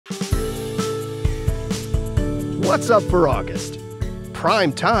What's up for August?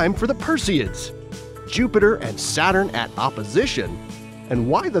 Prime time for the Perseids. Jupiter and Saturn at opposition, and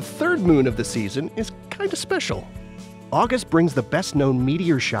why the third moon of the season is kinda special. August brings the best-known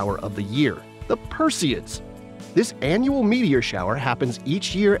meteor shower of the year, the Perseids. This annual meteor shower happens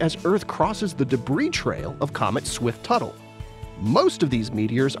each year as Earth crosses the debris trail of comet Swift-Tuttle. Most of these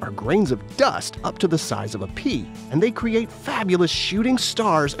meteors are grains of dust up to the size of a pea, and they create fabulous shooting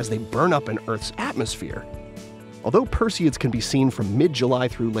stars as they burn up in Earth's atmosphere. Although Perseids can be seen from mid-July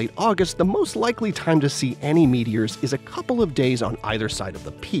through late August, the most likely time to see any meteors is a couple of days on either side of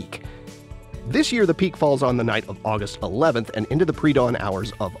the peak. This year, the peak falls on the night of August 11th and into the pre-dawn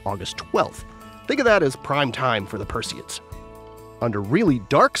hours of August 12th. Think of that as prime time for the Perseids. Under really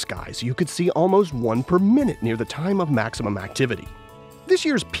dark skies, you could see almost one per minute near the time of maximum activity. This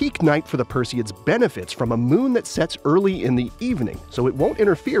year's peak night for the Perseids benefits from a moon that sets early in the evening, so it won't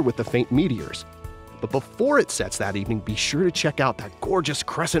interfere with the faint meteors. But before it sets that evening, be sure to check out that gorgeous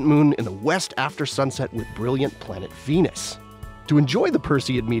crescent moon in the west after sunset with brilliant planet Venus. To enjoy the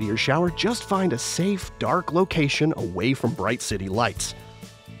Perseid meteor shower, just find a safe, dark location away from bright city lights.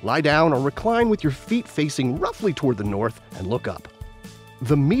 Lie down or recline with your feet facing roughly toward the north and look up.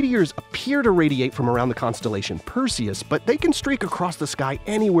 The meteors appear to radiate from around the constellation Perseus, but they can streak across the sky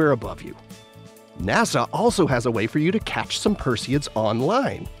anywhere above you. NASA also has a way for you to catch some Perseids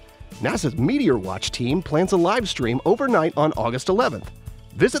online. NASA's Meteor Watch team plans a live stream overnight on August 11th.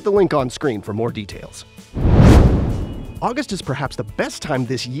 Visit the link on screen for more details. August is perhaps the best time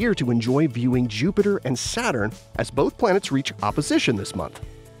this year to enjoy viewing Jupiter and Saturn, as both planets reach opposition this month.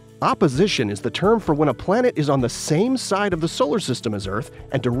 Opposition is the term for when a planet is on the same side of the solar system as Earth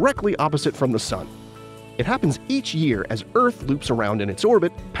and directly opposite from the Sun. It happens each year as Earth loops around in its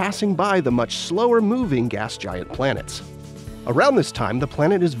orbit, passing by the much slower-moving gas giant planets. Around this time, the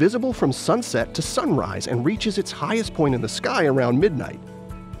planet is visible from sunset to sunrise and reaches its highest point in the sky around midnight.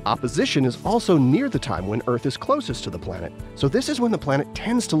 Opposition is also near the time when Earth is closest to the planet, so this is when the planet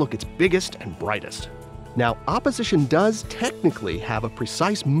tends to look its biggest and brightest. Now, opposition does technically have a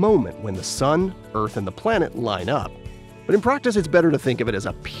precise moment when the Sun, Earth, and the planet line up, but in practice it's better to think of it as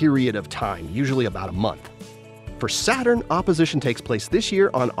a period of time, usually about a month. For Saturn, opposition takes place this year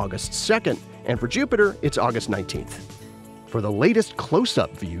on August 2nd, and for Jupiter, it's August 19th. For the latest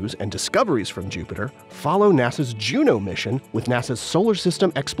close-up views and discoveries from Jupiter, follow NASA's Juno mission with NASA's Solar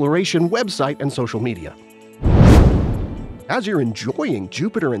System Exploration website and social media. As you're enjoying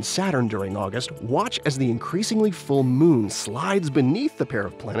Jupiter and Saturn during August, watch as the increasingly full moon slides beneath the pair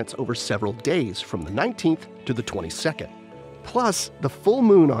of planets over several days from the 19th to the 22nd. Plus, the full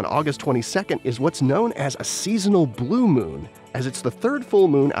moon on August 22nd is what's known as a seasonal blue moon, as it's the third full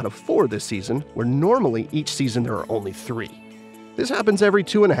moon out of 4 this season, where normally each season there are only 3. This happens every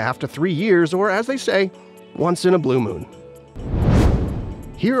 2.5 to 3 years, or as they say, once in a blue moon.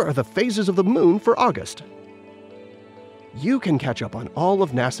 Here are the phases of the moon for August. You can catch up on all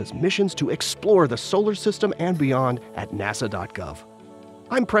of NASA's missions to explore the solar system and beyond at nasa.gov.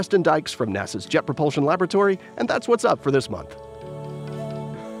 I'm Preston Dykes from NASA's Jet Propulsion Laboratory, and that's what's up for this month.